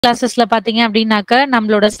கிளாஸஸ்ல பாத்தீங்க அப்படின்னாக்க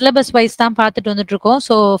நம்மளோட சிலபஸ் வைஸ் தான் பார்த்துட்டு வந்துட்டு இருக்கோம்.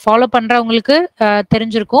 ஸோ ஃபாலோ பண்றவங்களுக்கு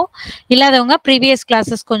தெரிஞ்சிருக்கும். இல்லாதவங்க ப்ரீவியஸ்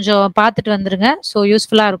கிளாஸஸ் கொஞ்சம் பார்த்துட்டு வந்துருங்க. ஸோ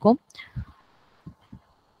யூஸ்ஃபுல்லா இருக்கும்.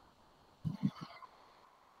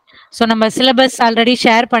 ஸோ நம்ம சிலபஸ் ஆல்ரெடி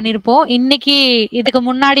ஷேர் பண்ணியிருப்போம். இன்னைக்கு இதுக்கு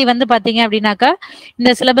முன்னாடி வந்து பாத்தீங்க அப்படின்னாக்கா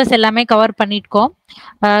இந்த சிலபஸ் எல்லாமே கவர் பண்ணிருக்கோம்.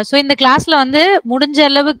 ஸோ இந்த கிளாஸ்ல வந்து முடிஞ்ச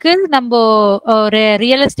அளவுக்கு நம்ம ஒரு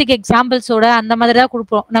ரியலிஸ்டிக் எக்ஸாம்பிள்ஸோட அந்த மாதிரி தான்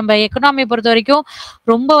கொடுப்போம். நம்ம எக்கனாமி பொறுத்த வரைக்கும்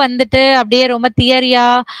ரொம்ப வந்துட்டு அப்படியே ரொம்ப தியரியா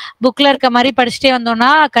புக்ல இருக்க மாதிரி படிச்சுட்டே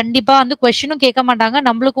வந்தோம்னா கண்டிப்பா வந்து கொஸ்டினும் கேட்க மாட்டாங்க,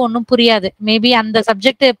 நம்மளுக்கும் ஒன்றும் புரியாது. மேபி அந்த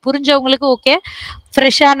சப்ஜெக்ட் புரிஞ்சவங்களுக்கு ஓகே,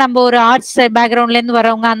 ஃப்ரெஷ்ஷா நம்ம ஒரு ஆர்ட்ஸ் பேக்ரவுண்ட்ல இருந்து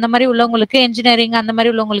வரவங்க அந்த மாதிரி உள்ளவங்களுக்கு, என்ஜினியரிங் அந்த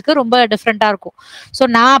மாதிரி உள்ளவங்களுக்கு ரொம்ப டிஃப்ரெண்டா இருக்கும். ஸோ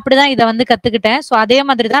நான் அப்படிதான் இதை வந்து கத்துக்கிட்டேன். ஸோ அதே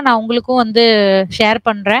மாதிரி தான் நான் உங்களுக்கும் வந்து ஷேர்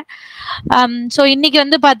பண்றேன். ஸோ இன்னைக்கு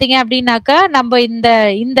வந்து பாத்தீங்க அப்படின்னாக்கா நம்ம இந்த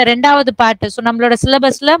இந்த ரெண்டாவது பார்ட், ஸோ நம்மளோட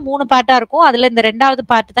சிலபஸ்ல 3 பார்ட்டா இருக்கும். அதுல இந்த ரெண்டாவது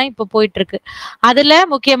பார்ட் தான் இப்போ போயிட்டு இருக்கு. அதுல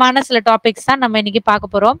முக்கியமான சில டாபிக்ஸ் தான் நம்ம இன்னைக்கு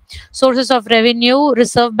பார்க்க போறோம். Sources of revenue,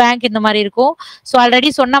 reserve bank இந்த மாதிரி இருக்கும். ஸோ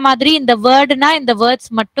ஆல்ரெடி சொன்ன மாதிரி இந்த வேர்டுனா இந்த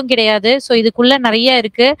வேர்ட்ஸ் மட்டும் கிடையாது. ஸோ இதுக்குள்ள நிறைய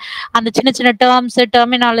இருக்கு. அந்த சின்ன சின்ன டேர்ம்ஸ்,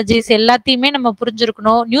 டெர்மினாலஜிஸ் எல்லாத்தையுமே நம்ம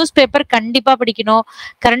புரிஞ்சிருக்கணும். நியூஸ் பேப்பர் கண்டிப்பா படிக்கணும்.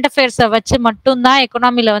 கரண்ட் அஃபேர்ஸை வச்சு மட்டும்தான்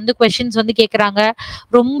எக்கனாமில வந்து கொஸ்டின்ஸ் வந்து கேட்கறாங்க.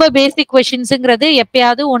 ரொம்ப பேசிக் கொஸ்டின்ஸ்ங்கிறது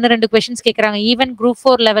எப்பயாவது 1-2 கொஸ்டின்ஸ் கேட்கறாங்க. ஈவன் குரூப்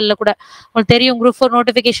 4 லெவல்ல கூட உங்களுக்கு தெரியும், குரூப் 4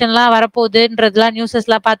 நோட்டிபிகேஷன்லாம் வரப்போகுதுன்றதுலாம்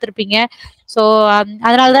நியூஸஸ்லாம் பார்த்துருப்பீங்க. ஸோ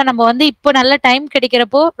அதனாலதான் நம்ம வந்து இப்போ நல்ல டைம்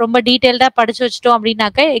கிடைக்கிறப்போ ரொம்ப டீட்டெயில்டா படிச்சு வச்சிட்டோம்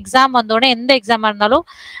அப்படின்னாக்க எக்ஸாம் வந்தோடனே எந்த எக்ஸாமா இருந்தாலும்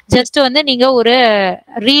ஜஸ்ட் வந்து நீங்க ஒரு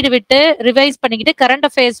ரீடு விட்டு ரிவைஸ் பண்ணிக்கிட்டு கரண்ட்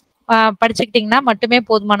அஃபேர்ஸ் படிச்சுக்கிட்டீங்கன்னா மட்டுமே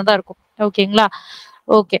போதுமானதா இருக்கும். ஓகேங்களா?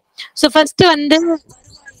 ஓகே. ஸோ ஃபர்ஸ்ட் வந்து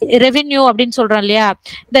ரெவென்யூ அப்படின்னு சொல்றோம் இல்லையா?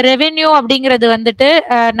 இந்த ரெவென்யூ அப்படிங்கிறது வந்துட்டு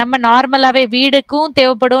நம்ம நார்மலாவே வீடுக்கும்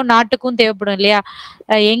தேவைப்படும், நாட்டுக்கும் தேவைப்படும் இல்லையா?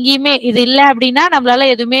 எங்கேயுமே இது இல்லை அப்படின்னா நம்மளால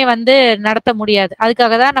எதுவுமே வந்து நடத்த முடியாது.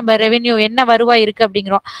 அதுக்காக தான் நம்ம ரெவென்யூ என்ன வருவாய் இருக்கு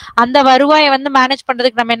அப்படிங்கிறோம். அந்த வருவாயை வந்து மேனேஜ்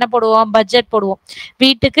பண்றதுக்கு நம்ம என்ன போடுவோம்? பட்ஜெட் போடுவோம்.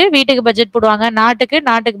 வீட்டுக்கு பட்ஜெட் போடுவாங்க, நாட்டுக்கு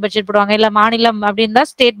பட்ஜெட் போடுவாங்க, இல்ல மாநிலம் அப்படின்னு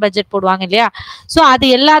தான் ஸ்டேட் பட்ஜெட் போடுவாங்க இல்லையா? ஸோ அது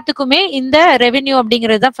எல்லாத்துக்குமே இந்த ரெவென்யூ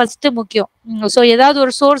அப்படிங்கிறது தான் ஃபர்ஸ்ட் முக்கியம். ஸோ ஏதாவது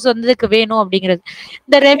ஒரு சோர்ஸ் வந்து இதுக்கு வேணும் அப்படிங்கிறது.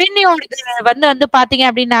 இந்த ரெவென்யூ வந்து பாத்தீங்க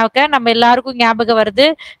அப்படின்னாக்க நம்ம எல்லாருக்கும் ஞாபகம் வருது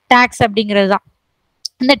டாக்ஸ் அப்படிங்கிறது தான்.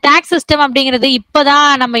 இந்த டாக்ஸ் சிஸ்டம் அப்படிங்கிறது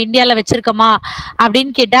இப்பதான் நம்ம இந்தியால வச்சிருக்கோமா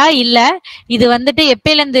அப்படின்னு கேட்டா இல்ல. இது வந்துட்டு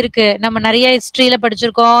எப்பயில இருந்து இருக்கு? நம்ம நிறைய ஹிஸ்டரியில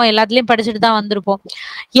படிச்சிருக்கோம், எல்லாத்துலயும் படிச்சுட்டு தான் வந்திருப்போம்.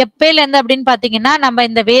 எப்பயில இருந்து அப்படின்னு பாத்தீங்கன்னா நம்ம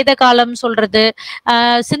இந்த வேத காலம் சொல்றது,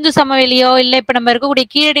 சிந்து சமவெளியோ இல்ல இப்ப நம்ம இருக்கக்கூடிய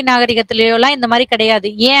கீழடி நாகரிகத்திலயோ எல்லாம் இந்த மாதிரி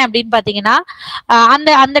கிடையாது. ஏன் அப்படின்னு பாத்தீங்கன்னா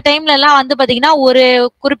அந்த அந்த டைம்ல எல்லாம் வந்து பாத்தீங்கன்னா ஒரு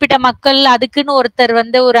குறிப்பிட்ட மக்கள் அதுக்குன்னு ஒருத்தர்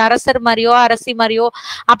வந்து ஒரு அரசர் மாதிரியோ அரசி மாதிரியோ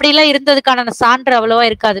அப்படி எல்லாம் இருந்ததுக்கான சான்று அவ்வளவா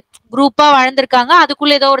இருக்காது. குரூப்பா வாழ்ந்திருக்காங்க, அதுக்குள்ள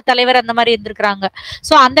ஏதோ ஒரு தலைவர் அந்த மாதிரி இருந்திருக்காங்க.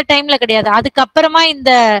 சோ அந்த டைம்ல கிடையாது. அதுக்கப்புறமா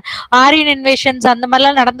இந்த ஆரியன் இன்வேஷன்ஸ் அந்த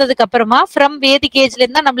மாதிரிலாம் நடந்ததுக்கு அப்புறமா ஃப்ரம் வேதிக் ஏஜ்ல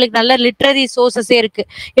இருந்தா நம்மளுக்கு நல்ல லிட்ரரி சோர்சஸே இருக்கு,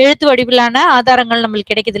 எழுத்து வடிவிலான ஆதாரங்கள்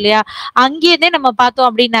நம்மளுக்கு கிடைக்குது இல்லையா? அங்கேயே நம்ம பார்த்தோம்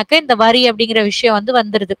அப்படின்னாக்க இந்த வரி அப்படிங்கிற விஷயம் வந்து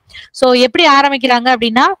வந்துருது. சோ எப்படி ஆரம்பிக்கிறாங்க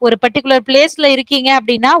அப்படின்னா, ஒரு பர்டிகுலர் பிளேஸ்ல இருக்கீங்க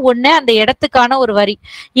அப்படின்னா ஒண்ணு அந்த இடத்துக்கான ஒரு வரி,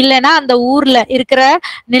 இல்லைன்னா அந்த ஊர்ல இருக்கிற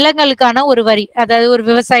நிலங்களுக்கான ஒரு வரி. அதாவது ஒரு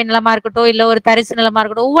விவசாய நிலமா இருக்கட்டும், இல்ல ஒரு தரிசு நிலமா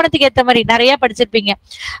இருக்கட்டும், ஒவ்வொன்றுத்துக்கு ஏற்ற மாதிரி நிறைய படிச்சிருப்பீங்க.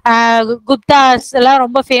 குப்தாஸ் எல்லாம்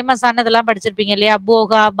ரொம்ப ஃபேமஸ் ஆனதெல்லாம் படிச்சிருப்பீங்க இல்லையா?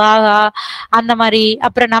 போகா, பாகா அந்த மாதிரி.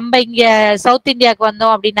 அப்புறம் நம்ம இங்க சவுத் இந்தியாவுக்கு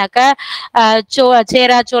வந்தோம் அப்படின்னாக்க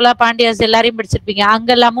சேரா, சோழா, பாண்டியாஸ் எல்லாரையும் படிச்சிருப்பீங்க.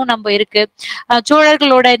 அங்கெல்லாமும் நம்ம இருக்கு.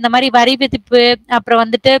 சோழர்களோட இந்த மாதிரி வரி விதிப்பு, அப்புறம்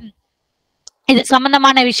வந்துட்டு இது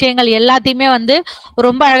சம்பந்தமான விஷயங்கள் எல்லாத்தையுமே வந்து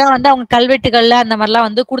ரொம்ப அழகா வந்து அவங்க கல்வெட்டுகள்ல அந்த மாதிரிலாம்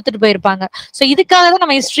வந்து கொடுத்துட்டு போயிருப்பாங்க. சோ இதுக்காக தான்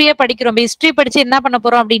நம்ம ஹிஸ்டரியே படிக்கிறோம். ஹிஸ்டரி படிச்சு என்ன பண்ண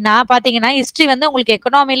போறோம் அப்படின்னா பாத்தீங்கன்னா ஹிஸ்டரி வந்து உங்களுக்கு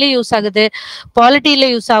எக்கனாமிலயும் யூஸ் ஆகுது, பாலிட்டியில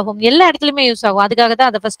யூஸ் ஆகும், எல்லா இடத்துலயுமே யூஸ் ஆகும். அதுக்காக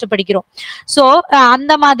தான் அதை ஃபர்ஸ்ட் படிக்கிறோம். சோ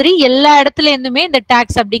அந்த மாதிரி எல்லா இடத்துல இருந்துமே இந்த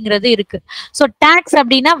டாக்ஸ் அப்படிங்கிறது இருக்கு. சோ டாக்ஸ்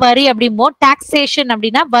அப்படின்னா வரி அப்படிம்போம், டாக்ஸேஷன்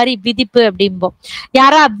அப்படின்னா வரி விதிப்பு அப்படிம்போம்.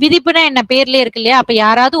 யாரா விதிப்புனா என்ன பேர்லயே இருக்கு இல்லையா? அப்ப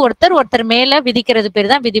யாராவது ஒருத்தர் மேல விதிக்கிறது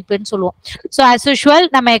பேர் தான் விதிப்புன்னு சொல்லுவோம். ஸோ ஆஸ் யூஷுவல்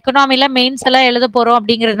நம்ம எக்கனாமில மெயின்ஸ் எல்லாம் எழுத போறோம்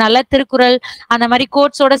அப்படிங்கிறதுனால திருக்குறள் அந்த மாதிரி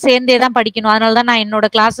கோட்ஸோட சேர்ந்தே தான் படிக்கணும். அதனாலதான் நான் என்னோட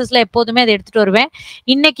கிளாஸஸ்ல எப்போதுமே அதை எடுத்துட்டு வருவேன்.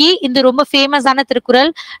 இன்னைக்கு இந்த ரொம்ப ஃபேமஸான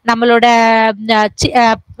திருக்குறள் நம்மளோட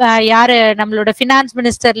யாரு நம்மளோட பினான்ஸ்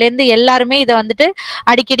மினிஸ்டர்ல இருந்து எல்லாருமே இதை வந்துட்டு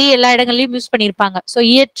அடிக்கடி எல்லா இடங்கள்லயும் யூஸ் பண்ணியிருப்பாங்க. ஸோ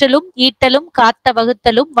இயற்றலும் ஈட்டலும் காத்த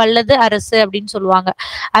வகுத்தலும் வல்லது அரசு அப்படின்னு சொல்லுவாங்க.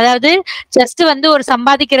 அதாவது ஜஸ்ட் வந்து ஒரு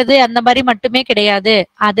சம்பாதிக்கிறது அந்த மாதிரி மட்டுமே கிடையாது.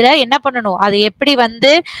 அதுல என்ன பண்ணணும், அதை எப்படி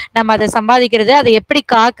வந்து நம்ம அதை சம்பாதிக்கிறது, அதை எப்படி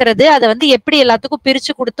காக்குறது, அதை வந்து எப்படி எல்லாத்துக்கும்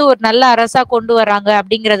பிரிச்சு கொடுத்து ஒரு நல்ல அரசா கொண்டு வராங்க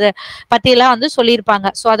அப்படிங்கறத பத்தி எல்லாம் வந்து சொல்லியிருப்பாங்க.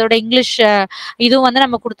 ஸோ அதோட இங்கிலீஷ் இதுவும் வந்து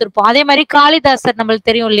நம்ம கொடுத்துருப்போம். அதே மாதிரி காளிதாசர் நம்மளுக்கு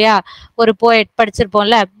தெரியும் இல்லையா? ஒரு போயட்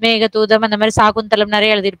படிச்சிருப்போம்ல. மேகதூதம் அந்த மாதிரி சாகுந்தலம்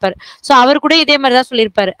நிறைய எழுதியிருப்பாரு. சோ அவர் கூட இதே மாதிரிதான்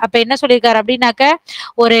சொல்லியிருப்பாரு. அப்ப என்ன சொல்லியிருக்காரு அப்படின்னாக்க,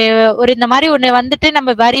 ஒரு ஒரு இந்த மாதிரி ஒண்ணு வந்துட்டு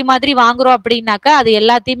நம்ம வரி மாதிரி வாங்குறோம் அப்படின்னாக்க அது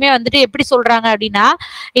எல்லாத்தையுமே வந்துட்டு எப்படி சொல்றாங்க அப்படின்னா,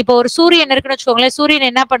 இப்போ ஒரு சூரியன் இருக்குன்னு வச்சுக்கோங்களேன். சூரியன்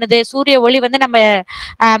என்ன பண்ணுது, சூரிய ஒளி வந்து நம்ம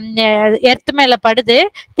எர்த் மேல படுது,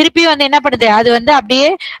 திருப்பி வந்து என்ன பண்ணுது, அது வந்து அப்படியே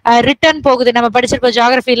ரிட்டர்ன் போகுது. நம்ம படிச்சிருப்போம்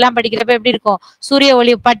ஜியாகிரபி எல்லாம் படிக்கிறப்ப எப்படி இருக்கும், சூரிய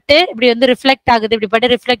ஒளி பட்டு இப்படி வந்து ரிஃப்ளெக்ட் ஆகுது, இப்படி பட்டு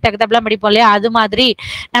ரிஃப்ளெக்ட் ஆகுது அப்படிலாம் படிப்போம் இல்லையா. அது மாதிரி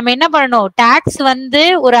நம்ம என்ன பண்ணணும், டாக்ஸ் வந்து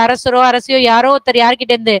ஒரு அரசியோ யாரோ ஒருத்தர்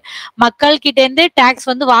யார்கிட்ட இருந்து, மக்கள் கிட்ட இருந்து டாக்ஸ்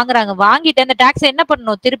வந்து வாங்குறாங்க. வாங்கிட்டு அந்த டாக்ஸ் என்ன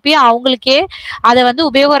பண்ணணும், திருப்பி அவங்களுக்கே அதை வந்து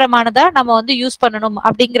உபயோகரமானதா நம்ம வந்து யூஸ் பண்ணணும்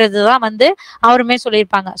அப்படிங்கறதுதான் வந்து அவருமே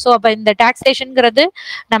சொல்லியிருப்பாங்க. சோ அப்ப இந்த டாக்ஸேஷன்ங்கிறது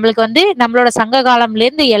நம்மளுக்கு வந்து நம்மளோட சங்க காலம்ல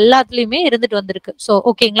இருந்து எல்லாத்துலயுமே இருந்துட்டு வந்திருக்கு. சோ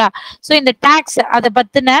ஓகேங்களா. சோ இந்த டாக்ஸ் அதை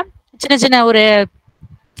பத்தின சின்ன சின்ன ஒரு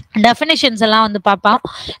டெஃபினிஷன்ஸ் எல்லாம் வந்து பார்ப்போம்.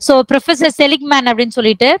 சோ ப்ரொஃபசர் செலிக்மேன் அப்படின்னு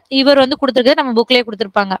சொல்லிட்டு இவர் வந்து கொடுத்துருக்கிறது நம்ம புக்லயே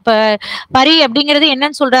கொடுத்துருப்பாங்க. இப்ப வரி அப்படிங்கிறது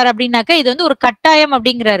என்னன்னு சொல்றாரு அப்படின்னாக்க, இது வந்து ஒரு கட்டாயம்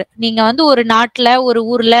அப்படிங்கிறாரு. நீங்க வந்து ஒரு நாட்டுல ஒரு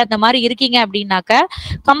ஊர்ல இந்த மாதிரி இருக்கீங்க அப்படின்னாக்க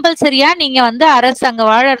கம்பல்சரியா நீங்க வந்து அரசு அங்க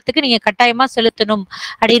வாழறதுக்கு நீங்க கட்டாயமா செலுத்தணும்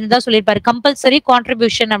அப்படின்னு தான் சொல்லியிருப்பாரு. கம்பல்சரி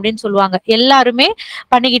கான்ட்ரிபியூஷன் அப்படின்னு சொல்லுவாங்க. எல்லாருமே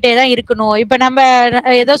பண்ணிக்கிட்டே தான் இருக்கணும். இப்ப நம்ம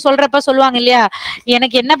ஏதோ சொல்றப்ப சொல்லுவாங்க இல்லையா,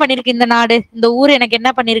 எனக்கு என்ன பண்ணிருக்கு இந்த நாடு, இந்த ஊர் எனக்கு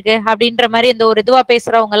என்ன பண்ணிருக்கு அப்படின்ற மாதிரி இந்த ஒரு இதுவா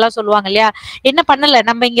பேசுறவங்க எல்லாம் சொல்லுவாங்க இல்லையா. என்ன பண்ணல,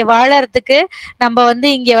 நம்ம இங்க வாழறதுக்கு நம்ம வந்து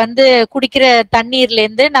இங்க வந்து குடிக்கிற தண்ணீர்ல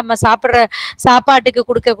இருந்து நம்ம சாப்பிடுற சாப்பாட்டுக்கு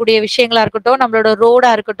கொடுக்கக்கூடிய விஷயங்களா இருக்கட்டும், நம்மளோட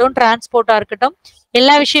ரோடா இருக்கட்டும், டிரான்ஸ்போர்ட்டா இருக்கட்டும்,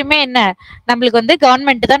 எல்லா விஷயமே என்ன நம்மளுக்கு வந்து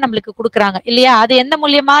கவர்மெண்ட் தான் நம்மளுக்கு கொடுக்குறாங்க இல்லையா. அது எந்த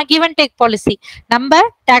மூலியமா, கிவ் அண்ட் டேக் பாலிசி. நம்ம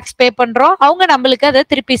டாக்ஸ் பே பண்றோம், அவங்க நம்மளுக்கு அதை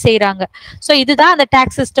திருப்பி செய்யறாங்க. சோ இதுதான் அந்த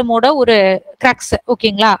டாக்ஸ் சிஸ்டமோட ஒரு கிரக்ஸ்.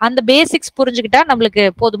 ஓகேங்களா. அந்த பேசிக்ஸ் புரிஞ்சுக்கிட்டா நம்மளுக்கு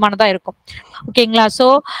போதுமானதா இருக்கும். ஓகேங்களா. சோ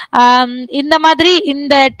இந்த மாதிரி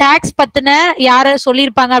இந்த டாக்ஸ் பத்தின யார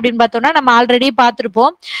சொல்லியிருப்பாங்க அப்படின்னு பார்த்தோம்னா, நம்ம ஆல்ரெடி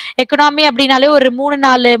பார்த்திருப்போம். எக்கனாமி அப்படின்னாலே ஒரு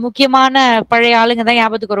 3-4 முக்கியமான பழைய ஆளுங்க தான்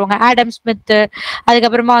ஞாபகத்துக்கு வருவாங்க. ஆடம் ஸ்மித்,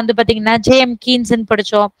 அதுக்கப்புறமா வந்து பாத்தீங்கன்னா ஜேஎம் கீன்ஸ்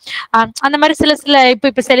படிச்சோம். அந்த மாதிரி சில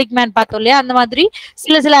இப்ப செலிக்மேன் பார்த்தோம் இல்லையா, அந்த மாதிரி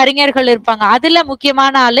சில அறிஞர்கள் இருப்பாங்க. அதுல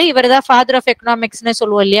முக்கியமான ஆளு இவர் தான் ஃபாதர் ஆஃப் எக்கனாமிக்ஸ்னு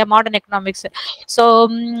சொல்லுவோம் இல்லையா, மாடர்ன் எக்கனாமிக்ஸ். சோ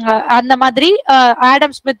அந்த மாதிரி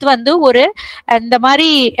ஆடம் ஸ்மித் வந்து ஒரு இந்த மாதிரி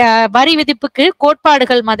வரி விதிப்புக்கு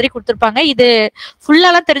கோட்பாடுகள் மாதிரி கொடுத்திருப்பாங்க. இது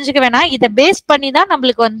ஃபுல்லாலாம் தெரிஞ்சுக்க வேணாம், இதை பேஸ் பண்ணி தான்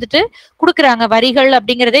நம்மளுக்கு வந்துட்டு கொடுக்குறாங்க. வரிகள்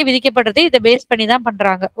அப்படிங்கறதே விதிக்கப்படுறது இதை பேஸ் பண்ணி தான்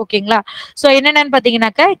பண்றாங்க. ஓகேங்களா. சோ என்னென்னு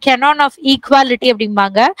பாத்தீங்கன்னாக்க, கெனான் ஆஃப் ஈக்வாலிட்டி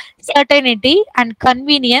அப்படிம்பாங்க, சர்டனிட்டி அண்ட்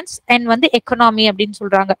கன்வீனியன்ஸ் அண்ட் வந்து எக்கனாமி அப்படின்னு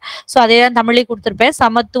சொல்றாங்க. சோ அதே தான் தமிழே கொடுத்திருப்பேன்,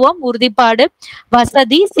 சமத்துவம், உறுதிப்பாடு,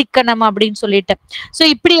 வசதி, சிக்கனம் அப்படின்னு சொல்லிட்டு. சோ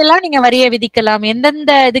இப்படி எல்லாம் நீங்க வரியை விதிக்கலாம்,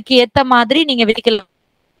 எந்தெந்த இதுக்கு ஏத்த மாதிரி நீங்க விதிக்கலாம்.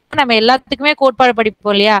 நம்ம எல்லாத்துக்குமே கோட்பாடு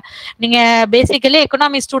படிப்போம் இல்லையா. நீங்க basically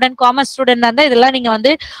economy student, commerce student இருந்தா இதெல்லாம் நீங்க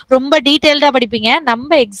வந்து ரொம்ப டீடைல்டா படிப்பீங்க.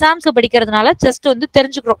 நம்ம எக்ஸாம்ஸ் படிக்கிறதுனால ஜஸ்ட் வந்து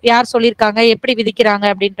தெரிஞ்சுக்கிறோம் யார் சொல்லியிருக்காங்க, எப்படி விதிக்கிறாங்க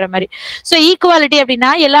அப்படின்ற மாதிரி. சோ ஈக்குவாலிட்டி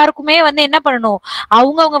அப்படின்னா எல்லாருக்குமே வந்து என்ன பண்ணணும்,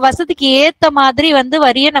 அவங்கவுங்க வசதிக்கு ஏத்த மாதிரி வந்து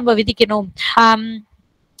வரியை நம்ம விதிக்கணும்.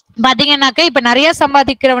 பாத்தீங்கன்னாக்க இப்ப நிறைய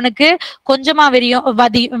சம்பாதிக்கிறவனுக்கு கொஞ்சமா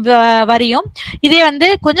வரியும், இதே வந்து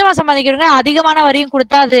கொஞ்சமா சம்பாதிக்கிறவங்க அதிகமான வரியும்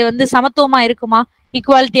கொடுத்தா அது வந்து சமத்துவமா இருக்குமா,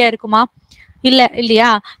 ஈக்குவாலிட்டியா இருக்குமா, இல்லையா.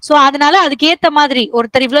 சோ அதனால அதுக்கு ஏத்த மாதிரி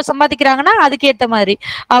ஒருத்தர் இவ்வளவு சம்பாதிக்கிறாங்கன்னா அதுக்கு ஏத்த மாதிரி,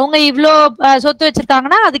 அவங்க இவ்வளோ சொத்து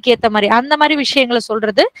வச்சிருக்காங்கன்னா அதுக்கு ஏத்த மாதிரி, அந்த மாதிரி விஷயங்களை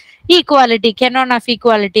சொல்றது ஈக்குவாலிட்டி, கெனான் ஆஃப்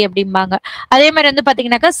ஈக்குவாலிட்டி அப்படிம்பாங்க. அதே மாதிரி வந்து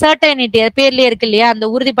பாத்தீங்கன்னாக்கா சர்டனிட்டி, பேர்லயே இருக்கு இல்லையா, அந்த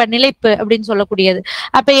உறுதிப்பாடு, நிலைப்பு அப்படின்னு சொல்லக்கூடியது.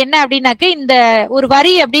 அப்ப என்ன அப்படின்னாக்க, இந்த ஒரு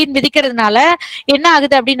வரி அப்படின்னு விதிக்கிறதுனால என்ன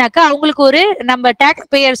ஆகுது அப்படின்னாக்கா, அவங்களுக்கு ஒரு நம்ம டாக்ஸ்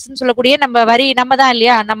பேயர்ஸ் சொல்லக்கூடிய நம்ம வரி நம்ம தான்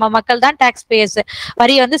இல்லையா, நம்ம மக்கள் தான் டாக்ஸ் பேயர்ஸ்,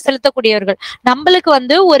 வரி வந்து செலுத்தக்கூடியவர்கள். நம்மளுக்கு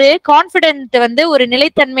வந்து ஒரு கான்பிடென்ட் வந்து ஒரு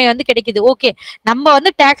நிலைத்தன்மை வந்து கிடைக்குது. ஓகே, நம்ம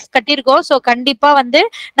வந்து டாக்ஸ் கட்டியிருக்கோம், சோ கண்டிப்பா வந்து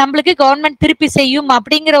நம்மளுக்கு கவர்மெண்ட் திருப்பி செய்யும்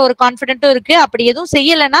அப்படிங்கிற ஒரு கான்பிடென்ட்டும் இருக்கு. அப்படி எதுவும்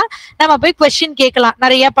செய்யலைன்னா நம்ம போய் கொஸ்டின் கேட்கலாம்.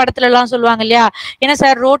 நிறைய படத்துல எல்லாம் சொல்லுவாங்க இல்லையா, என்ன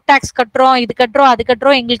சார் ரோட் டாக்ஸ் கட்டுறோம், இது கட்டுறோம், அது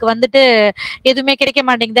கட்டுறோம், எங்களுக்கு வந்துட்டு எதுவுமே கிடைக்க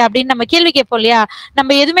மாட்டேங்குது அப்படின்னு நம்ம கேள்வி கேட்போம் இல்லையா.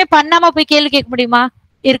 நம்ம எதுவுமே பண்ணாம போய் கேள்வி கேட்க முடியுமா,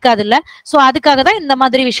 இருக்காது இல்ல. சோ அதுக்காக தான் இந்த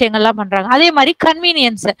மாதிரி விஷயங்கள்லாம் பண்றாங்க. அதே மாதிரி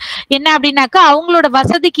கன்வீனியன்ஸ் என்ன அப்படின்னாக்கா, அவங்களோட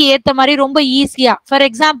வசதிக்கு ஏத்த மாதிரி ரொம்ப ஈஸியா. ஃபார்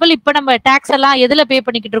எக்ஸாம்பிள் இப்ப நம்ம டாக்ஸ் எல்லாம் எதுல பே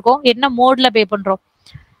பண்ணிக்கிட்டு இருக்கோம், என்ன மோட்ல பே பண்றோம்,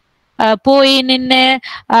 போய் நின்னு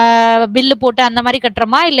பில்லு போட்டு அந்த மாதிரி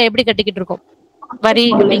கட்டுறோமா, இல்ல எப்படி கட்டிக்கிட்டு இருக்கோம் வரி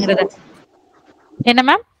அப்படிங்கறத? என்ன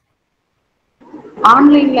மேம்?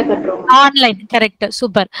 ஆன்லைன்ல கட்டுறோம். Online, correct,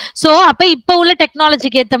 super. சோ அப்ப இப்ப உள்ள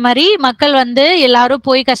டெக்னாலஜிக்கு ஏத்த மாதிரி மக்கள் வந்து எல்லாரும்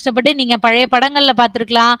போய் கஷ்டப்பட்டு, நீங்க பழைய படங்கள்ல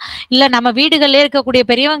பாத்துருக்கலாம், இல்ல நம்ம வீடுகள்ல இருக்கக்கூடிய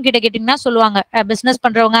பெரியவங்க கிட்ட கேட்டீங்கன்னா சொல்லுவாங்க, பிசினஸ்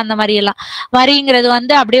பண்றவங்க அந்த மாதிரி எல்லாம் வரிங்கிறது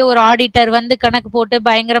வந்து அப்படியே ஒரு ஆடிட்டர் வந்து கணக்கு போட்டு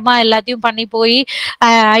பயங்கரமா எல்லாத்தையும் பண்ணி போய்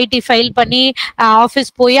ஐடி ஃபைல் பண்ணி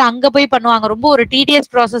ஆபீஸ் போய் அங்க போய் பண்ணுவாங்க. ரொம்ப ஒரு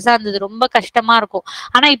டிடிஎஸ் ப்ராசஸா இருந்தது, ரொம்ப கஷ்டமா இருக்கும்.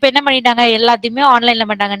 ஆனா இப்ப என்ன பண்ணிட்டாங்க, எல்லாத்தையுமே ஆன்லைன்ல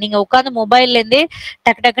பண்ணிட்டாங்க. நீங்க உட்காந்து மொபைல்ல இருந்தே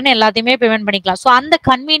டக்கு டக்குன்னு எல்லாத்தையுமே பேமெண்ட் பண்ணிக்கலாம். சோ அந்த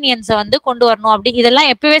கன்வீனியன்ஸை வந்து கொண்டு வரணும் அப்படி இதெல்லாம்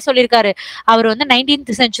எப்பவே சொல்லியிருக்காரு. அவர் வந்து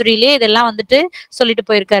 19th செஞ்சுரியிலேயே இதெல்லாம் வந்துட்டு சொல்லிட்டு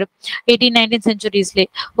போயிருக்காரு, 19th செஞ்சுரிஸ்லேயே.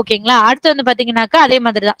 ஓகேங்களா. அடுத்து வந்து பாத்தீங்கன்னாக்கா அதே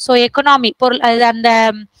மாதிரிதான். ஸோ எக்கனாமி பொருள் அந்த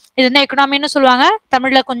இது என்ன எக்கனாமின்னு சொல்லுவாங்க,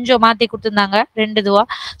 தமிழ்ல கொஞ்சம் மாத்தி கொடுத்துருந்தாங்க 2 இதுவா.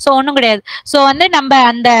 ஸோ ஒன்றும் கிடையாது. ஸோ வந்து நம்ம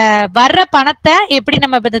அந்த வர்ற பணத்தை எப்படி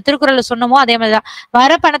நம்ம இப்ப இந்த திருக்குறள்ல சொன்னோமோ அதே மாதிரிதான்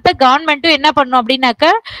வர பணத்தை கவர்மெண்ட்டும் என்ன பண்ணும் அப்படின்னாக்க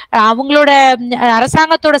அவங்களோட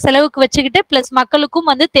அரசாங்கத்தோட செலவுக்கு வச்சுக்கிட்டு பிளஸ் மக்களுக்கும்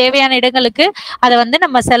வந்து தேவையான இடங்களுக்கு அதை வந்து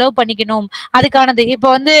நம்ம செலவு பண்ணிக்கணும். அதுக்கானது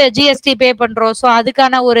இப்போ வந்து ஜிஎஸ்டி பே பண்றோம். ஸோ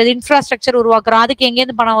அதுக்கான ஒரு இன்ஃப்ராஸ்ட்ரக்சர் உருவாக்குறோம். அதுக்கு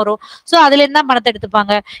எங்கேருந்து பணம் வரும்? ஸோ அதுல இருந்து தான் பணத்தை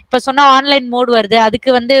எடுத்துப்பாங்க. இப்ப சொன்னா ஆன்லைன் மோட் வருது,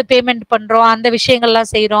 அதுக்கு வந்து பேமெண்ட் பண்றோம், அந்த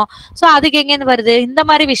விஷயங்கள்லாம் செய்யறோம். சோ அதுக்கு எங்கேருந்து வருது? இந்த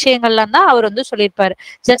மாதிரி விஷயங்கள்லாம் தான் அவர் வந்து சொல்லியிருப்பாரு.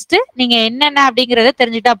 ஜஸ்ட் நீங்க என்னென்ன அப்படிங்கறத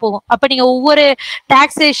தெரிஞ்சுட்டா போகும். அப்ப நீங்க ஒவ்வொரு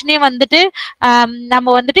டாக்ஸேஷனையும் வந்துட்டு நம்ம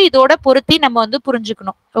வந்துட்டு இதோட பொருத்தி நம்ம வந்து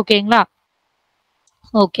புரிஞ்சுக்கணும். ஓகேங்களா.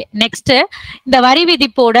 ஓகே, நெக்ஸ்ட் இந்த வரி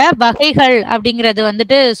விதிப்போட வகைகள் அப்படிங்கறது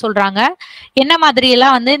வந்துட்டு சொல்றாங்க. என்ன மாதிரி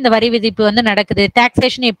எல்லாம் வந்து இந்த வரி விதிப்பு வந்து நடக்குது,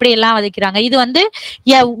 டாக்ஸேஷன் எப்படி எல்லாம் விதிக்கிறாங்க. இது வந்து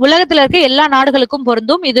உலகத்துல இருக்க எல்லா நாடுகளுக்கும்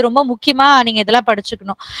பொருந்தும். இது ரொம்ப முக்கியமா நீங்க இதெல்லாம்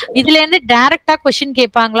படிச்சுக்கணும். இதுல இருந்து டைரக்டா கொஸ்டின்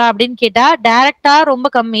கேட்பாங்களா அப்படின்னு கேட்டா டைரக்டா ரொம்ப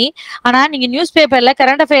கம்மி. ஆனா நீங்க நியூஸ் பேப்பர்ல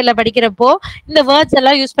கரண்ட் அஃபேர்ல படிக்கிறப்போ இந்த வேர்ட்ஸ்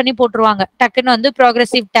எல்லாம் யூஸ் பண்ணி போட்டுருவாங்க. டக்குன்னு வந்து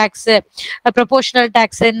ப்ரோக்ரசிவ் டாக்ஸ், ப்ரொபோஷனல்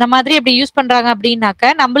டாக்ஸ் இந்த மாதிரி எப்படி யூஸ் பண்றாங்க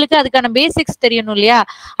அப்படின்னாக்க நம்மளுக்கு அதுக்கான பேசிக்ஸ் தெரியணும் இல்லையா.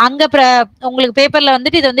 அங்க உங்களுக்கு பேப்பர்ல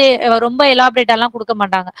வந்துட்டு இது வந்து ரொம்ப எலாபரேட் எல்லாம் கொடுக்க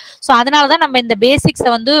மாட்டாங்க. சோ அதனாலதான் நம்ம இந்த பேசிக்ஸை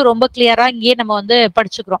வந்து ரொம்ப கிளியரா இங்கேயே நம்ம வந்து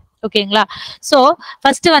படிச்சுக்கிறோம். ஓகேங்களா. சோ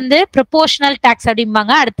ஃபர்ஸ்ட் வந்து ப்ரொபோஷனல் டாக்ஸ்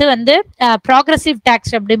அப்படிம்பாங்க, அடுத்து வந்து ப்ராக்ரசிவ்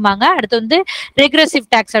டாக்ஸ் அப்படிம்பாங்க, அடுத்து வந்து ரெக்ரெசிவ்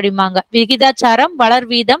டாக்ஸ் அப்படிம்பாங்க. விகிதாச்சாரம், வளர்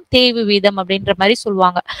வீதம், தேய்வு வீதம் அப்படின்ற மாதிரி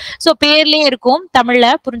சொல்லுவாங்க. சோ பேர்லயே இருக்கும், தமிழ்ல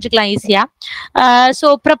புரிஞ்சுக்கலாம் ஈஸியா. சோ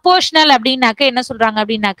ப்ரொபோஷனல் அப்படின்னாக்க என்ன சொல்றாங்க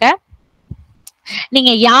அப்படின்னாக்க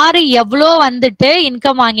நீங்க யாரு எவ்வளோ வந்துட்டு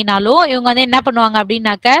இன்கம் வாங்கினாலும் இவங்க வந்து என்ன பண்ணுவாங்க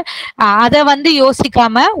அப்படின்னாக்க அதை வந்து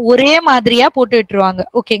யோசிக்காம ஒரே மாதிரியா போட்டு விட்டுருவாங்க.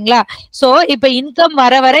 ஓகேங்களா. சோ இப்ப இன்கம்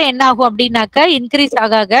வர வர என்ன ஆகும் அப்படின்னாக்க இன்க்ரீஸ்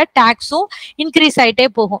ஆக டாக்ஸும் இன்க்ரீஸ் ஆயிட்டே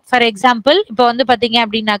போகும். ஃபார் எக்ஸாம்பிள் இப்ப வந்து பாத்தீங்க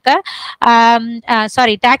அப்படின்னாக்க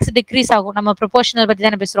சாரி டாக்ஸ் டிக்ரீஸ் ஆகும். நம்ம ப்ரொபோஷனல் பத்தி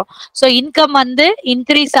தானே பேசுறோம். சோ இன்கம் வந்து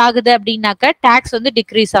இன்க்ரீஸ் ஆகுது அப்படின்னாக்க டாக்ஸ் வந்து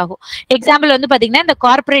டிக்ரீஸ் ஆகும். எக்ஸாம்பிள் வந்து பாத்தீங்கன்னா இந்த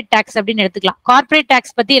கார்பரேட் டாக்ஸ் அப்படின்னு எடுத்துக்கலாம். கார்பரேட்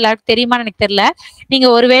டாக்ஸ் பத்தி எல்லாருக்கும் தெரியுமான்னு எனக்கு தெரியல. நீங்க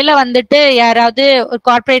ஒருவேளை வந்துட்டு யாராவது ஒரு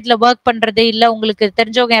கார்பரேட்ல ஒர்க் பண்றது இல்ல உங்களுக்கு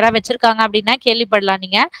தெரிஞ்சவங்க யாராவது வச்சிருக்காங்க அப்படின்னா கேள்விப்படலாம்.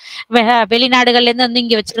 நீங்க வெளிநாடுகள்ல இருந்து வந்து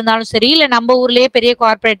இங்க வச்சிருந்தாலும் சரி, இல்ல நம்ம ஊர்லயே பெரிய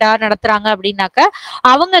கார்பரேட்டா நடத்துறாங்க அப்படின்னாக்க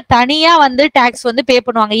அவங்க தனியா வந்து டாக்ஸ் வந்து பே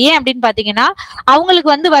பண்ணுவாங்க. ஏன் அப்படின்னு பாத்தீங்கன்னா அவங்களுக்கு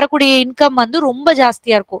வந்து வரக்கூடிய இன்கம் வந்து ரொம்ப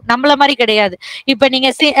ஜாஸ்தியா இருக்கும், நம்மள மாதிரி கிடையாது. இப்ப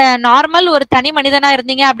நீங்க நார்மல் ஒரு தனி மனிதனா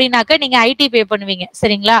இருந்தீங்க அப்படின்னாக்க நீங்க ஐடி பே பண்ணுவீங்க,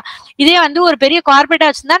 சரிங்களா. இதே வந்து ஒரு பெரிய கார்பரேட்டா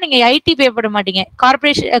வச்சிருந்தா நீங்க ஐடி பே பண்ண மாட்டீங்க,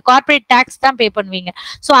 கார்பரேட் டாக்ஸ் தான் பே பண்ணுவீங்க.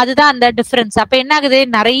 சோ அதுதான் அந்த டிஃபரன்ஸ். அப்ப என்ன ஆகுது,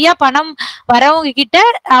 நிறைய பணம் வரவங்க கிட்ட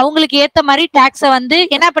அவங்களுக்கு ஏத்த மாதிரி டாக்ஸ வந்து,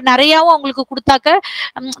 ஏன்னா இப்ப நிறையவும் அவங்களுக்கு கொடுத்தாக்க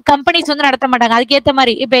கம்பெனிஸ் வந்து நடத்த மாட்டாங்க. அதுக்கு ஏத்த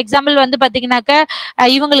மாதிரி இப்ப எக்ஸாம்பிள் வந்து பாத்தீங்கன்னாக்க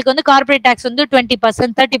இவங்களுக்கு வந்து கார்பரேட் டாக்ஸ் வந்து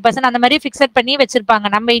 20%, 30% அந்த மாதிரி பிக்சட் பண்ணி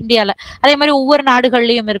வச்சிருப்பாங்க நம்ம இந்தியால. அதே மாதிரி ஒவ்வொரு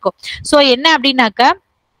நாடுகள்லயும் இருக்கும். சோ என்ன அப்படின்னாக்க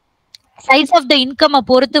சைஸ் ஆஃப் த இன்கம்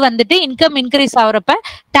பொறுத்து வந்துட்டு இன்கம் இன்க்ரீஸ் ஆகுறப்ப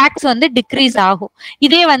டாக்ஸ் வந்து டிக்ரீஸ் ஆகும்.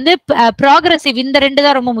 இதே வந்து ப்ராக்ரசிவ், இந்த ரெண்டு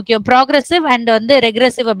தான் ரொம்ப முக்கியம். ப்ராக்ரசிவ் அண்ட் வந்து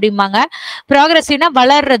ரெக்ரெசிவ் அப்படிம்பாங்க. ப்ராக்ரசிவ்னா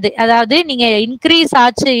வளர்றது, அதாவது நீங்க இன்க்ரீஸ்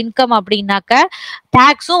ஆச்சு இன்கம் அப்படின்னாக்க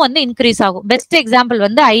டாக்ஸும் வந்து இன்க்ரீஸ் ஆகும். பெஸ்ட் எக்ஸாம்பிள்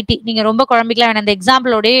வந்து ஐடி. நீங்க ரொம்ப குழம்பிக்கலாம் வேணும், இந்த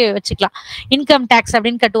எக்ஸாம்பிளோடய வச்சுக்கலாம். இன்கம் டாக்ஸ்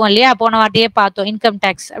அப்படின்னு கட்டுவோம் இல்லையா, போன வாட்டியே பார்த்தோம். இன்கம்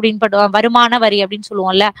டாக்ஸ் அப்படின்னு பட்டுவோம், வருமான வரி அப்படின்னு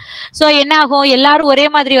சொல்லுவோம்ல. சோ என்ன ஆகும், எல்லாரும் ஒரே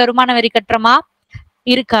மாதிரி வருமான வரி கட்டுறோமா?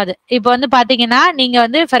 இருக்காது. இப்ப வந்து பாத்தீங்கன்னா நீங்க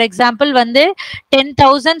வந்து ஃபார் எக்ஸாம்பிள் வந்து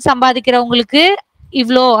 10,000 சம்பாதிக்கிறவங்களுக்கு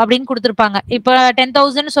இவ்வளோ அப்படின்னு கொடுத்துருப்பாங்க. இப்போ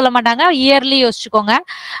 10,000 சொல்ல மாட்டாங்க, இயர்லி யோசிச்சுக்கோங்க.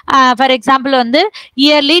 ஃபார் எக்ஸாம்பிள் வந்து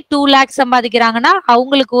இயர்லி 2 lakhs சம்பாதிக்கிறாங்கன்னா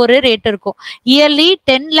அவங்களுக்கு ஒரு ரேட் இருக்கும். இயர்லி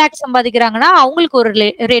 10 lakhs சம்பாதிக்கிறாங்கன்னா அவங்களுக்கு ஒரு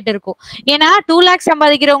ரேட் இருக்கும். ஏன்னா 2 lakhs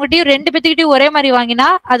சம்பாதிக்கிறவங்ககிட்டயும் 2 பேத்துக்கிட்டையும் ஒரே மாதிரி வாங்கினா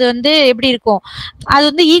அது வந்து எப்படி இருக்கும், அது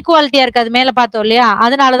வந்து ஈக்குவாலிட்டியா இருக்காது. மேல பார்த்தோம் இல்லையா,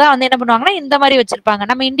 அதனாலதான் வந்து என்ன பண்ணுவாங்கன்னா இந்த மாதிரி வச்சிருப்பாங்க.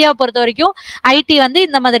 நம்ம இந்தியாவை பொறுத்த வரைக்கும் ஐடி வந்து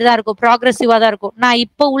இந்த மாதிரி தான் இருக்கும், ப்ராக்ரஸிவா தான் இருக்கும். நான்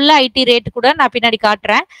இப்போ உள்ள ஐடி ரேட் கூட நான் பின்னாடி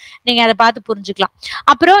காட்டுறேன், நீங்க அதை பார்த்து புரிஞ்சுக்கலாம்.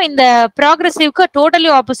 அப்புறம் இந்த ப்ராக்ரசிவ்க்கு டோட்டலி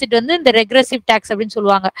ஆப்போசிட் வந்து இந்த ரெக்ரெசிவ் டாக்ஸ் அப்படின்னு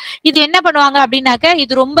சொல்லுவாங்க. இது என்ன பண்ணுவாங்க அப்படின்னாக்க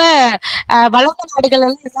இது ரொம்ப வளர்ந்த நாடுகள்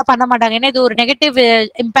எல்லாம் இதெல்லாம் பண்ண மாட்டாங்க, ஏன்னா இது ஒரு நெகட்டிவ்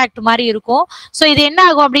இம்பாக்ட் மாதிரி இருக்கும். சோ இது என்ன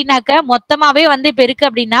ஆகும் அப்படின்னாக்க மொத்தமாவே வந்து இப்ப இருக்கு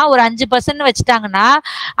அப்படின்னா ஒரு 5% வச்சுட்டாங்கன்னா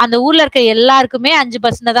அந்த ஊர்ல இருக்க எல்லாருக்குமே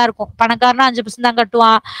 5% தான் இருக்கும். பணக்காரனா 5% தான்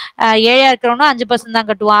கட்டுவான், ஏழையா இருக்கிறவனும் 5% தான்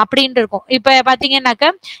கட்டுவான் அப்படின்ட்டு இருக்கும். இப்ப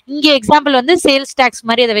பாத்தீங்கன்னாக்க இங்க எக்ஸாம்பிள் வந்து சேல்ஸ் டாக்ஸ்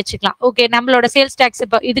மாதிரி அதை வச்சுக்கலாம். ஓகே, நம்மளோட சேல்ஸ் டாக்ஸ்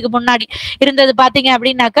இப்ப இதுக்கு முன்னாடி இருந்தது பாத்தீங்க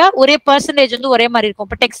அப்படின்னாக்கா ஒரே பெர்சன்டேஜ் வந்து ஒரே மாதிரி இருக்கும்.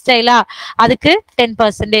 இப்போ டெக்ஸ்டைலா அதுக்கு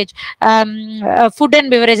 10%, ஃபுட்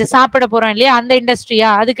அண்ட் பெவரேஜ் சாப்பிட போறோம் இல்லையா அந்த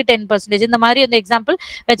இண்டஸ்ட்ரியா அதுக்கு 10%, இந்த மாதிரி அந்த எக்ஸாம்பிள்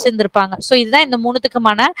வச்சிருந்திருப்பாங்க. ஸோ இதுதான் இந்த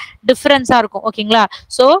மூணுத்துக்குமான டிஃபரன்ஸா இருக்கும். ஓகேங்களா?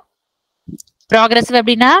 ஸோ ப்ராக்ரசிவ்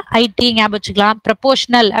அப்படின்னா ஐடி ஞாபகம் வச்சுக்கலாம்,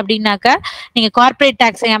 ப்ரொபோஷனல் அப்படின்னாக்கா நீங்க கார்பரேட்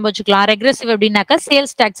டாக்ஸ் ஞாபகம் வச்சுக்கலாம், ரெக்ரெசிவ் அப்படின்னாக்கா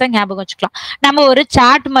சேல்ஸ் டாக்ஸ் ஞாபகம் வச்சுக்கலாம். நம்ம ஒரு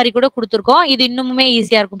சார்ட் மாதிரி கூட கொடுத்துருக்கோம், இது இன்னுமே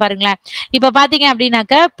ஈஸியா இருக்கும் பாருங்களேன். இப்ப பாத்தீங்க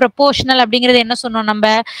அப்படின்னாக்கா ப்ரொபோஷனல் அப்படிங்கறது என்ன சொன்னோம்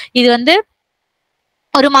நம்ம, இது வந்து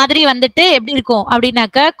ஒரு மாதிரி வந்துட்டு எப்படி இருக்கும்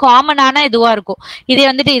அப்படின்னாக்க காமனான இதுவா இருக்கும். இதே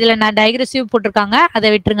வந்துட்டு இதுல நான் டைக்ரெசிவ் போட்டிருக்காங்க, அதை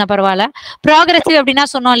விட்டுருங்க பரவாயில்ல. ப்ராக்ரெசிவ் அப்படின்னா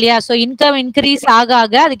சொன்னோம் இல்லையா, ஸோ இன்கம் இன்க்ரீஸ் ஆக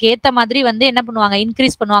ஆக அதுக்கு ஏத்த மாதிரி வந்து என்ன பண்ணுவாங்க,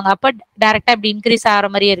 இன்க்ரீஸ் பண்ணுவாங்க. அப்ப டைரக்டா இப்படி இன்க்ரீஸ் ஆகிற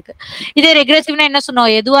மாதிரியே இருக்கு. இதே ரெக்ரெசிவ்னா என்ன சொன்னோம்,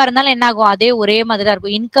 எதுவா இருந்தாலும் என்ன ஆகும், அதே ஒரே மாதிரி தான்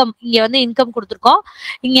இருக்கும். இன்கம் இங்க வந்து இன்கம் கொடுத்துருக்கோம்,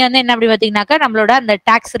 இங்க வந்து என்ன அப்படி பாத்தீங்கன்னாக்கா நம்மளோட அந்த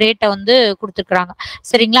டாக்ஸ் ரேட்டை வந்து கொடுத்துருக்காங்க.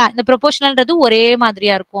 சரிங்களா? இந்த ப்ரொபோஷனல்ன்றது ஒரே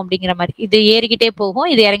மாதிரியா இருக்கும் அப்படிங்கிற மாதிரி. இது ஏறிக்கிட்டே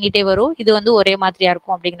போகும், இது இறங்கிட்டே வரும், இது வந்து ஒரே மாதிரியா இருக்கும்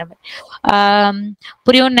அப்படிங்கிற மாதிரி.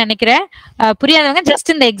 புரியும்னு நினைக்கிறேன். புரியாதவங்க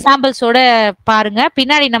ஜஸ்ட் இந்த எக்ஸாம்பிள்ஸோட பாருங்க,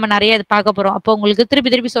 பின்னாடி நம்ம நிறைய பார்க்க போறோம். அப்போ உங்களுக்கு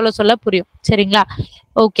திருப்பி திருப்பி சொல்ல சொல்ல புரியும். சரிங்களா?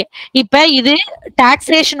 ஓகே, இப்ப இது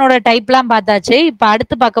டாக்ஸேஷனோட டைப்லாம் பார்த்தாச்சு. இப்ப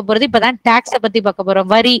அடுத்து பார்க்க போறது இப்பதான் டாக்ஸை பத்தி பார்க்க போறோம்.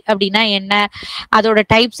 வரி அப்படின்னா என்ன, அதோட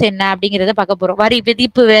டைப்ஸ் என்ன அப்படிங்கறத பார்க்க போறோம். வரி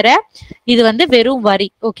விதிப்பு வேற, இது வந்து வெறும் வரி.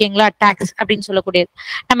 ஓகேங்களா? டாக்ஸ் அப்படின்னு சொல்லக்கூடியது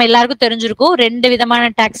நம்ம எல்லாருக்கும் தெரிஞ்சிருக்கும். 2 விதமான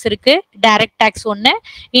டாக்ஸ் இருக்கு. டைரக்ட் டாக்ஸ் ஒண்ணு,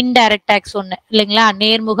 இன்டைரக்ட் டாக்ஸ் ஒண்ணு, இல்லைங்களா?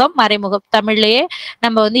 நேர்முகம் மறைமுகம். தமிழ்லயே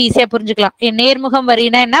நம்ம வந்து ஈஸியா புரிஞ்சுக்கலாம். நேர்முகம்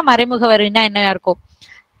வரினா என்ன, மறைமுக வரினா என்ன இருக்கும்.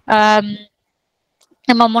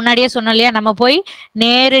 நம்ம முன்னாடியே சொன்னோம் இல்லையா, நம்ம போய்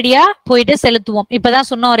நேரடியா போயிட்டு செலுத்துவோம். இப்பதான்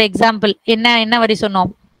சொன்னோம் ஒரு எக்ஸாம்பிள். என்ன வரி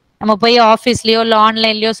சொன்னோம், நம்ம போய் ஆபீஸ்லயோ இல்ல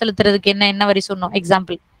ஆன்லைன்லயோ செலுத்துறதுக்கு என்ன வரி சொன்னோம்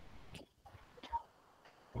எக்ஸாம்பிள்.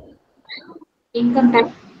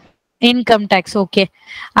 Income tax. ஓகே,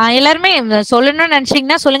 எல்லாருமே சொல்லணும்னு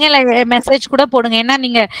நினைச்சீங்கன்னா சொல்லுங்க, இல்ல மெசேஜ் கூட போடுங்க. ஏன்னா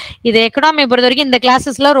நீங்க இது எக்கனாமி பொறுத்த வரைக்கும் இந்த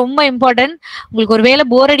கிளாஸஸ்லாம் ரொம்ப இம்பார்ட்டன்ட். உங்களுக்கு ஒரு வேலை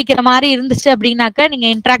போர் அடிக்கிற மாதிரி இருந்துச்சு அப்படின்னாக்க நீங்க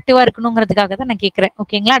இன்ட்ராக்டிவா இருக்கணுங்கிறதுக்காக தான் நான் கேட்கறேன்.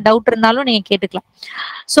 ஓகேங்களா? டவுட் இருந்தாலும் நீங்க கேட்டுக்கலாம்.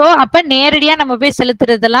 சோ அப்ப நேரடியா நம்ம போய்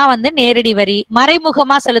செலுத்துறதெல்லாம் வந்து நேரடி வரி.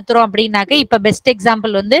 மறைமுகமா செலுத்துறோம் அப்படின்னாக்க இப்ப பெஸ்ட்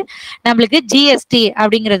எக்ஸாம்பிள் வந்து நம்மளுக்கு ஜிஎஸ்டி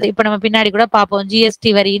அப்படிங்கிறது. இப்ப நம்ம பின்னாடி கூட பார்ப்போம்,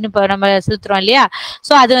 ஜிஎஸ்டி வரின்னு இப்ப நம்ம செலுத்துறோம் இல்லையா.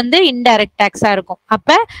 சோ அது வந்து இன்டைரக்ட் டாக்ஸா இருக்கும்.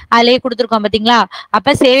 அப்ப அதுலயே கொடுத்துருக்கோம் பாத்தீங்களா.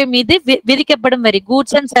 அப்ப சேவை மீது விதிக்கப்படும் வரி,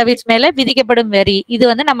 கூட்ஸ் அண்ட் சர்வீஸ் மேல விதிக்கப்படும் வரி, இது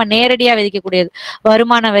வந்து நம்ம நேரடியா விதிக்கக்கூடியது.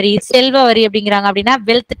 வருமான வரி, செல்வ வரி அப்படிங்கிறாங்க, அப்படின்னா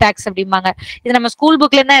வெல்த் டாக்ஸ் அப்படிம்பாங்க. இது நம்ம ஸ்கூல்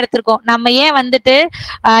புக்ல தான் எடுத்திருக்கோம். நம்ம ஏன் வந்துட்டு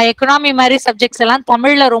எக்கனாமி மாதிரி சப்ஜெக்ட்ஸ் எல்லாம்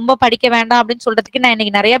தமிழ்ல ரொம்ப படிக்க வேண்டாம் அப்படின்னு சொல்றதுக்கு நான்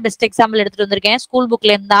இன்னைக்கு நிறைய பெஸ்ட் எக்ஸாம்பிள் எடுத்துட்டு வந்திருக்கேன். ஸ்கூல்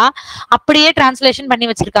புக்ல இருந்தா அப்படியே டிரான்ஸ்லேஷன் பண்ணி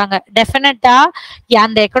வச்சிருக்காங்க. டெஃபினட்டா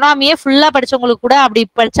அந்த எக்கனாமியே ஃபுல்லா படிச்சவங்களுக்கு கூட அப்படி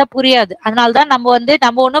படிச்சா புரியாது. அதனாலதான் நம்ம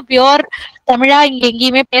ஒன்னும் பியோர் தமிழா இங்க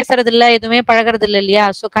எங்கேயுமே பேசுறது இல்ல, எதுவுமே பழகிறது இல்ல இல்லையா.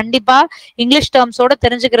 சோ கண்டிப்பா இங்கிலீஷ் டேர்ம்ஸோட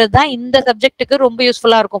தெரிஞ்சுக்கிறது தான் இந்த சப்ஜெக்ட்டுக்கு ரொம்ப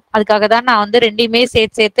யூஸ்ஃபுல்லா இருக்கும். அதுக்காக தான் நான் வந்து ரெண்டையுமே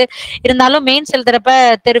சேர்த்து இருந்தாலும் மெயின்ஸ் எழுதுறப்ப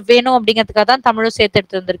வேணும் அப்படிங்கிறதுக்காக தான் தமிழும் சேர்த்து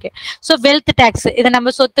எடுத்து வந்திருக்கேன். சோ வெல்த் டாக்ஸ், இதை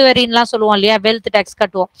நம்ம சொத்து வரின்லாம் சொல்லுவோம் இல்லையா, வெல்த் டாக்ஸ்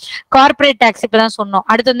கட்டுவோம். கார்பரேட் டாக்ஸ் இப்பதான் சொன்னோம்.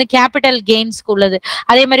 அடுத்து வந்து கேபிட்டல் கெயின்ஸ்க்கு உள்ளது.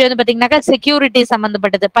 அதே மாதிரி வந்து பாத்தீங்கன்னாக்கா செக்யூரிட்டி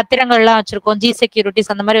சம்பந்தப்பட்டது, பத்திரங்கள் எல்லாம் வச்சிருக்கோம், ஜி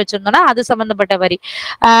செக்யூரிட்டிஸ் அந்த மாதிரி வச்சிருந்தோம்னா அது சம்பந்தப்பட்ட வரி.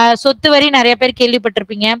 சொத்து வரி நிறைய பேர்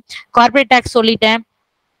கேள்விப்பட்டிருப்பீங்க. கார்பரேட் டாக்ஸ் சொல்லிட்டேன்.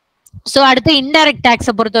 சோ அடுத்து இன்டைரக்ட்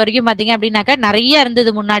டாக்ஸை பொறுத்த வரைக்கும் பாத்தீங்க அப்படின்னாக்கா நிறைய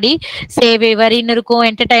இருந்தது. முன்னாடி சேவை வரின்னு இருக்கும்,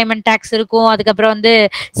 என்டர்டைன்மெண்ட் டாக்ஸ் இருக்கும், அதுக்கப்புறம் வந்து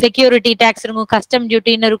செக்யூரிட்டி டாக்ஸ் இருக்கும், கஸ்டம்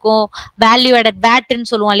டியூட்டின்னு இருக்கும், வேல்யூ ஆடட் வேட்ன்னு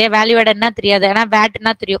சொல்லுவோம் இல்லையா. வேல்யூ ஆடட்னா தெரியாது, ஆனா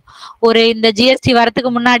வேட்னா தெரியும். ஒரு இந்த ஜிஎஸ்டி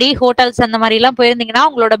வரதுக்கு முன்னாடி ஹோட்டல்ஸ் அந்த மாதிரி எல்லாம் போயிருந்தீங்கன்னா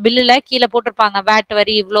உங்களோட பில்லுல கீழே போட்டிருப்பாங்க வேட்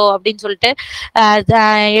வரி இவ்வளோ அப்படின்னு சொல்லிட்டு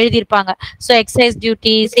எழுதியிருப்பாங்க. So excise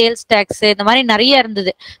duty, sales tax, இந்த மாதிரி நிறைய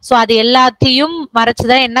இருந்தது. ஸோ அது எல்லாத்தையும்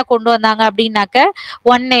மறைச்சுதான் என்ன கொண்டு வந்தாங்க அப்படின்னாக்க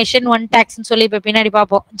ஒன் நேஷன் ஒன் டாக்ஸ்ன்னு சொல்லி இப்ப பின்னாடி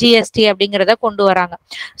பார்ப்போம், ஜிஎஸ்டி அப்படிங்கறத கொண்டு வராங்க.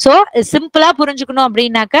 சோ சிம்பிளா புரிஞ்சுக்கணும்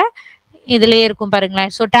அப்படின்னாக்க இதுலயே இருக்கும்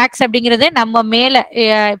பாருங்களேன். சோ டாக்ஸ் அப்படிங்கிறது நம்ம மேல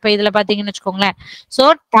இப்ப இதுல பாத்தீங்கன்னு வச்சுக்கோங்களேன். சோ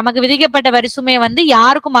நமக்கு விதிக்கப்பட்ட வரிசுமையை வந்து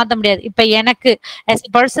யாருக்கும் மாத்த முடியாது. இப்ப எனக்கு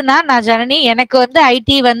பர்சனா நான் ஜனனி, எனக்கு வந்து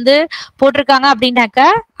ஐடி வந்து போட்டிருக்காங்க அப்படின்னாக்க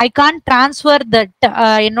ஐ கான் டிரான்ஸ்பர் தட்,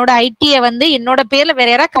 என்னோட ஐடியை வந்து என்னோட பேர்ல வேற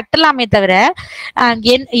யாராவது கட்டலாமே தவிர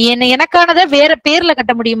எனக்கானதை வேற பேர்ல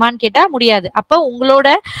கட்ட முடியுமான்னு கேட்டா முடியாது. அப்ப உங்களோட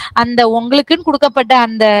அந்த உங்களுக்குன்னு கொடுக்கப்பட்ட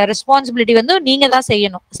அந்த ரெஸ்பான்சிபிலிட்டி வந்து நீங்க தான்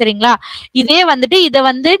செய்யணும். சரிங்களா? இதே வந்துட்டு இதை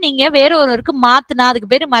வந்து நீங்க வேற ஒருவருக்கு மாத்துனா அதுக்கு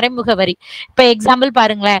பேரு மறைமுக வரி. இப்ப எக்ஸாம்பிள்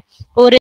பாருங்களேன், ஒரு